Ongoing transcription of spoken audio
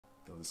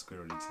There was a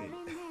squirrel in tea.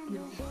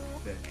 No.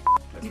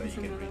 That's why you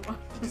can read. Did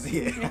you see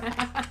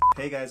it?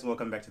 Hey guys,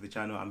 welcome back to the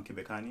channel. I'm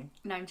Qubekani.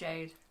 And I'm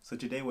Jade. So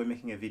today we're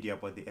making a video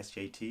about the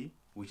SJT,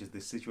 which is the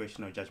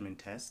Situational Judgment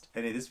Test.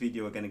 And in this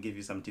video, we're going to give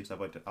you some tips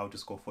about how to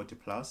score 40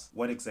 plus.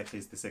 What exactly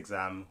is this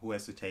exam, who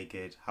has to take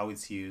it, how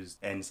it's used,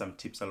 and some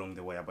tips along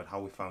the way about how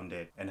we found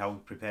it and how we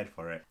prepared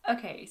for it.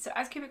 Okay, so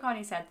as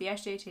Qubekani said, the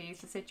SJT is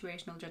the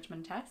Situational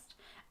Judgment Test.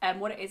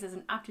 What it is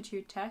an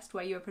aptitude test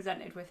where you are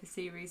presented with a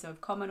series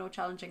of common or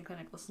challenging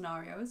clinical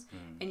scenarios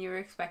and you're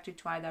expected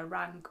to either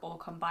rank or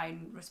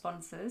combine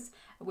responses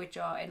which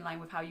are in line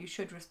with how you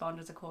should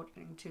respond as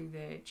according to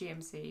the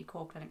GMC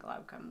core clinical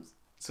outcomes.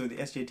 So the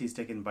SJT is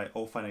taken by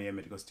all final year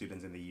medical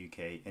students in the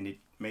UK and it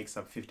makes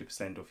up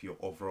 50% of your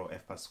overall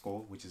FPAS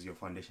score, which is your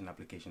foundation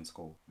application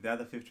score. The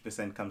other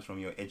 50% comes from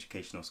your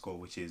educational score,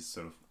 which is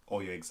sort of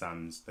all your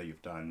exams that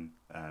you've done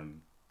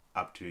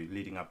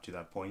leading up to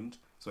that point.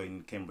 So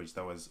in Cambridge,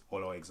 that was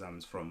all our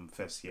exams from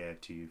first year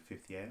to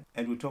fifth year.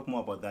 And we'll talk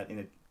more about that in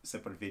a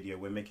separate video.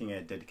 We're making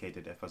a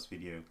dedicated FPAS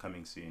video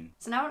coming soon.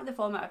 So now on to the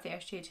format of the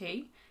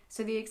SJT.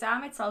 So the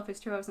exam itself is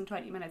 2 hours and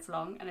 20 minutes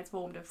long and it's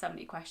formed of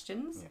 70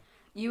 questions. Yeah.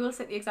 You will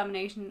sit the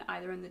examination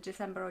either in the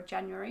December or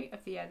January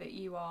of the year that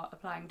you are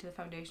applying to the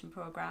foundation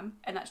programme,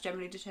 and that's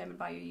generally determined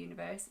by your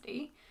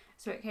university.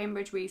 So at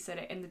Cambridge we sit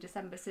it in the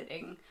December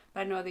sitting, but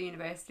I know other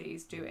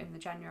universities do it in the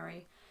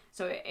January.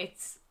 So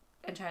it's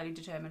entirely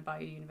determined by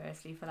your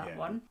university for that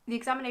one. The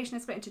examination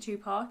is split into two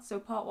parts. So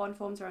part one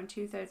forms around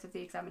 2/3 of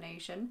the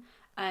examination,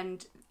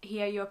 and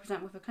here you're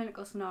presented with a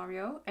clinical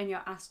scenario and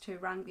you're asked to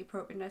rank the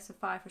appropriateness of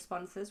 5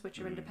 responses which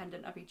are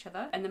independent of each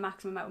other, and the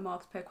maximum amount of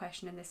marks per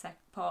question in this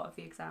part of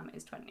the exam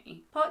is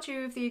 20. Part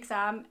 2 of the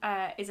exam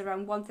is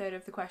around 1/3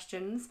 of the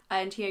questions,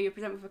 and here you're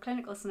presented with a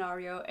clinical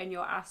scenario and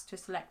you're asked to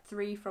select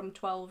 3 from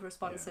 12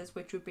 responses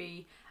which would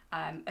be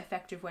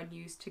effective when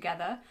used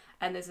together,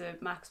 and there's a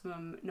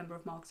maximum number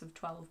of marks of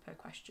 12 per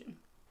question.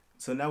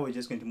 So now we're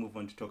just going to move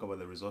on to talk about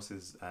the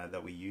resources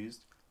that we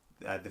used.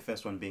 The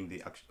first one being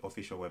the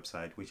official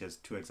website, which has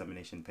 2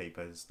 examination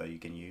papers that you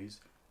can use.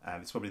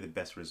 It's probably the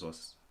best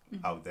resource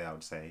out there, I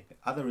would say.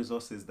 Other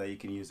resources that you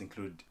can use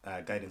include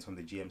guidance from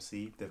the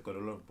GMC. They've got a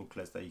lot of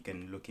booklets that you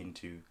can look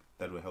into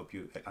that will help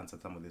you answer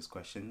some of these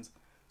questions.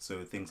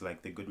 So things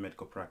like the good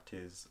medical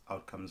practice,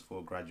 outcomes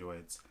for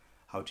graduates,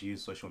 how to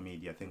use social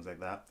media, things like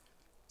that.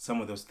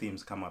 Some of those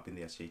themes come up in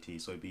the SJT,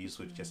 so it'd be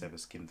useful to just have a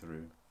skim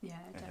through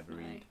and have a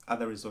read.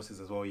 Other resources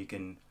as well you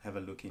can have a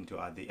look into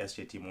are the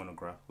SJT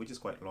monograph, which is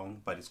quite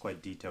long, but it's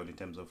quite detailed in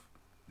terms of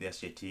the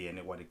SJT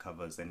and what it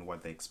covers and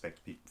what they expect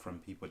from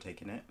people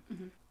taking it.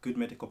 Good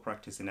medical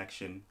practice in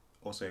action,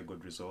 also a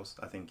good resource.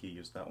 I think you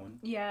used that one.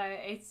 Yeah,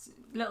 it's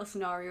little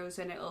scenarios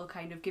and it'll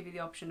kind of give you the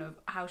option of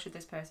how should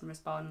this person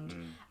respond,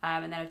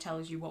 and then it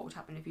tells you what would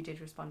happen if you did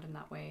respond in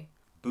that way.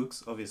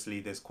 Books, obviously,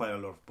 there's quite a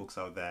lot of books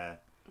out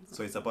there.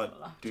 So it's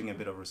about doing a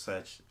bit of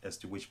research as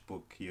to which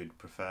book you'd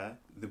prefer.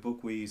 The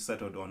book we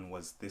settled on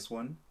was this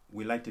one.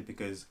 We liked it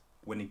because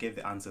when it gave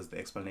the answers, the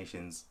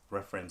explanations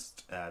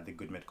referenced the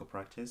good medical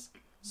practice.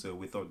 So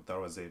we thought that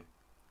was a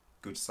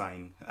good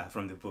sign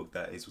from the book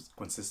that it was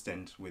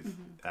consistent with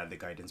the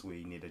guidance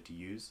we needed to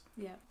use.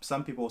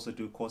 Some people also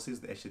do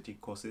courses, the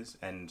SJT courses,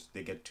 and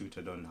they get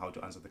tutored on how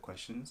to answer the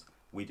questions.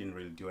 We didn't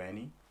really do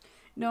any.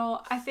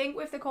 No, I think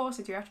with the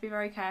courses you have to be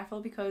very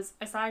careful because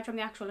aside from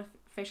the actual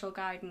official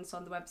guidance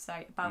on the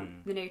website about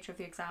the nature of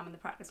the exam and the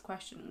practice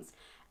questions,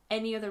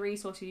 any other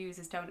resource you use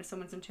is down to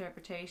someone's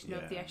interpretation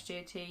of the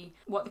SJT,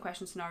 what the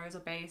question scenarios are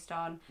based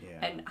on,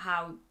 and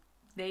how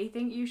they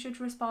think you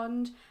should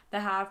respond. There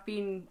have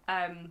been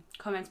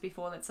comments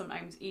before that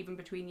sometimes even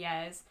between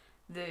years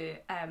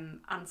the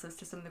answers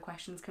to some of the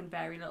questions can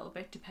vary a little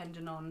bit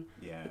depending on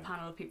the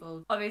panel of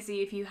people.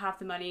 Obviously if you have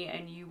the money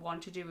and you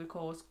want to do a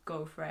course,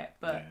 go for it,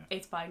 but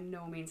it's by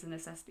no means a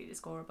necessity to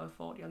score above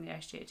 40 on the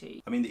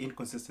SJT. I mean, the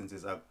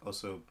inconsistencies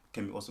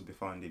can also be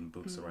found in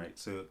books, right?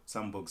 So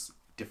some books,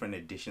 different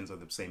editions of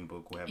the same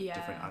book will have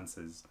different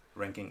answers,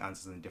 ranking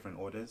answers in different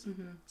orders.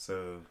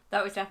 So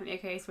that was definitely a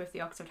case with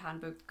the Oxford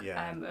Handbook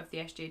of the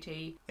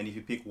SJT. And if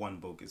you pick one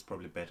book, it's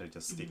probably better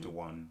just stick to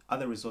one.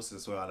 Other resources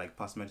as well are like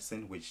past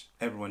medicine, which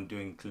everyone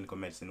doing clinical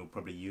medicine will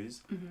probably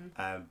use.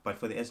 But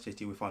for the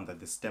SJT, we found that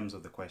the stems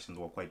of the questions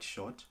were quite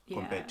short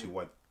compared to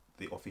what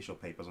the official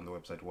papers on the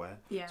website were.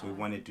 So we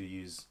wanted to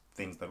use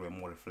things that were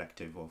more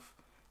reflective of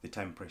the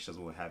time pressures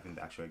we'll have in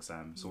the actual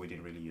exam, so we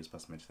didn't really use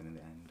past medicine in the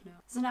end. No.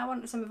 So now on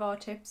to some of our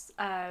tips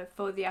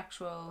for the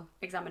actual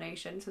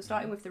examination. So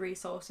starting with the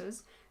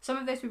resources. Some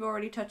of this we've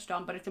already touched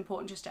on, but it's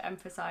important just to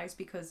emphasise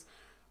because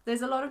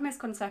there's a lot of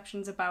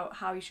misconceptions about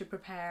how you should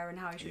prepare and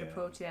how you should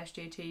approach the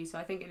SJT, so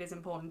I think it is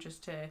important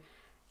just to,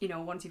 you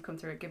know, once you've come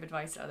through it, give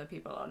advice to other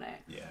people on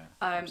it.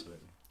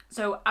 Absolutely.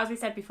 So as we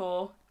said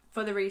before,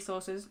 for the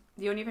resources,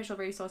 the only official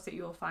resource that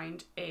you will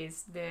find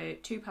is the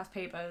 2 past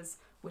papers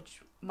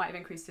which might have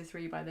increased to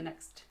 3 by the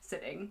next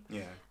sitting.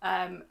 Yeah.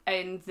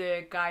 And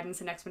the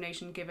guidance and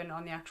explanation given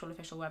on the actual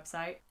official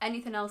website.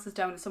 Anything else is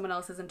down to someone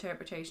else's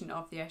interpretation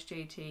of the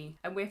SJT.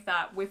 And with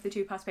that, with the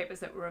 2 past papers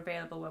that were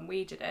available when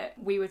we did it,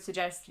 we would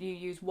suggest you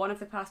use one of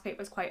the past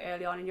papers quite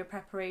early on in your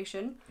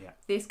preparation. Yeah.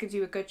 This gives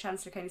you a good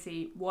chance to kind of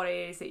see what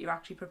it is that you're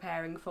actually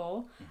preparing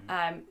for.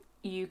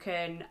 You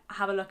can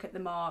have a look at the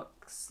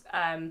marks,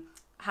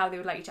 how they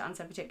would like you to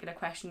answer particular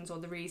questions or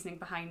the reasoning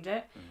behind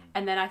it.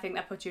 And then I think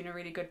that puts you in a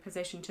really good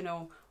position to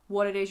know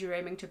what it is you're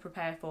aiming to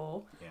prepare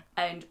for.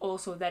 And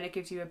also then it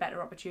gives you a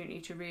better opportunity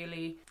to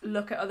really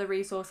look at other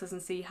resources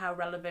and see how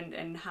relevant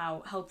and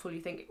how helpful you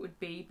think it would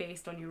be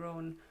based on your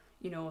own,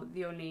 you know,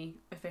 the only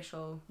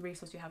official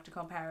resource you have to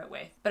compare it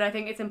with. But I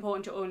think it's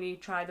important to only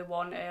try the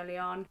one early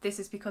on. This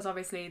is because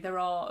obviously there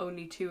are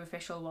only 2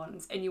 official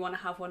ones, and you want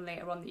to have one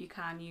later on that you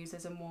can use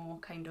as a more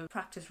kind of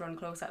practice run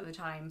closer at the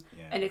time.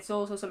 And it's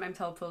also sometimes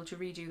helpful to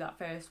redo that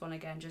first one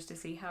again just to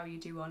see how you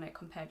do on it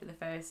compared to the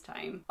first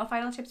time. Our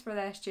final tips for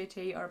the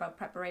SJT are about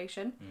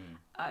preparation.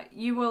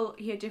 You will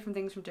hear different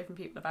things from different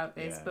people about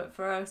this, but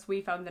for us we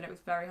found that it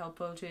was very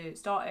helpful to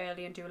start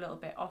early and do a little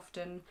bit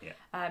often.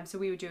 So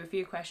we would do a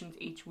few questions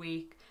each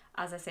week.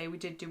 As I say, we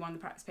did do one of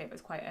the practice papers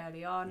quite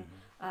early on,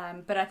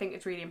 but I think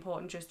it's really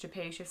important just to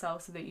pace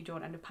yourself so that you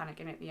don't end up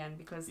panicking at the end,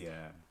 because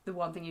the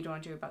one thing you don't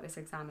want to do about this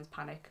exam is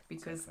panic,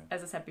 because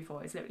as I said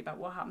before, it's literally about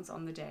what happens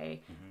on the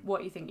day,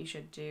 what you think you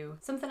should do.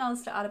 Something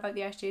else to add about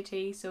the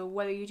SJT, so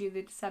whether you do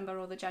the December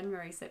or the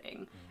January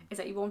sitting, is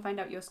that you won't find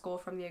out your score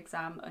from the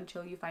exam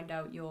until you find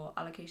out your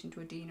allocation to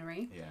a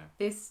deanery.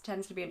 This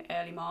tends to be in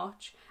early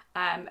March.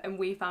 And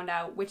we found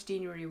out which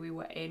deanery we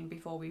were in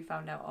before we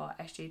found out our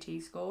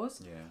SJT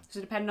scores.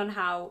 So depending on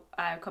how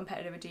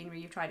competitive a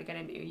deanery you've tried to get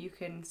into, you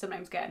can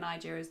sometimes get an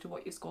idea as to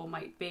what your score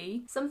might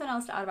be. Something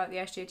else to add about the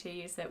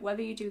SJT is that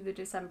whether you do the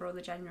December or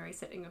the January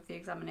sitting of the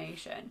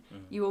examination,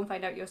 you won't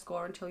find out your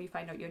score until you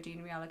find out your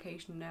deanery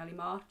allocation in early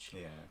March.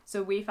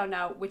 So we found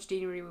out which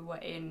deanery we were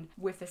in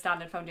with the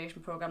standard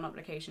foundation programme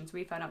applications.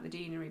 We found out the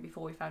deanery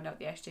before we found out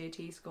the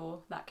SJT score.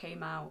 That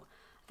came out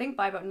I think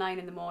by about 9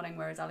 in the morning,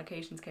 whereas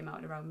allocations came out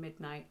at around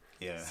midnight.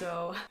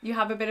 So you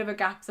have a bit of a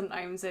gap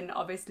sometimes, and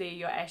obviously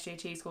your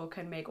SJT score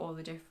can make all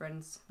the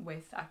difference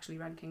with actually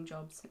ranking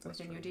jobs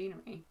within your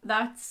deanery.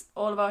 That's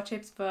all of our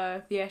tips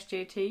for the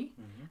SJT.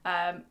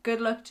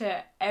 Good luck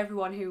to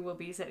everyone who will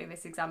be sitting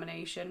this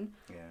examination.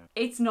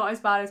 It's not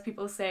as bad as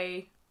people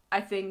say,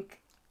 I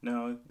think.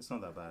 No, it's not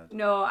that bad.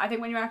 No, I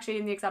think when you're actually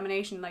in the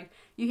examination, like,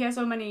 you hear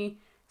so many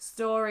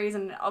stories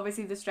and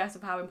obviously the stress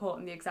of how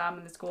important the exam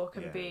and the score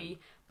can be,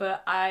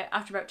 but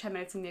after about 10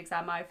 minutes in the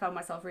exam I found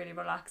myself really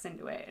relaxed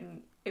into it,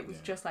 and it was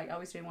just like I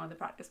was doing one of the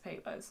practice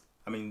papers.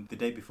 I mean, the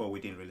day before we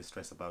didn't really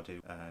stress about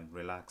it,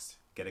 relax,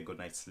 get a good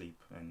night's sleep,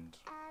 and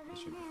it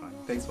should be fine.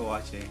 Thanks for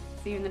watching.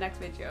 See you in the next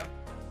video.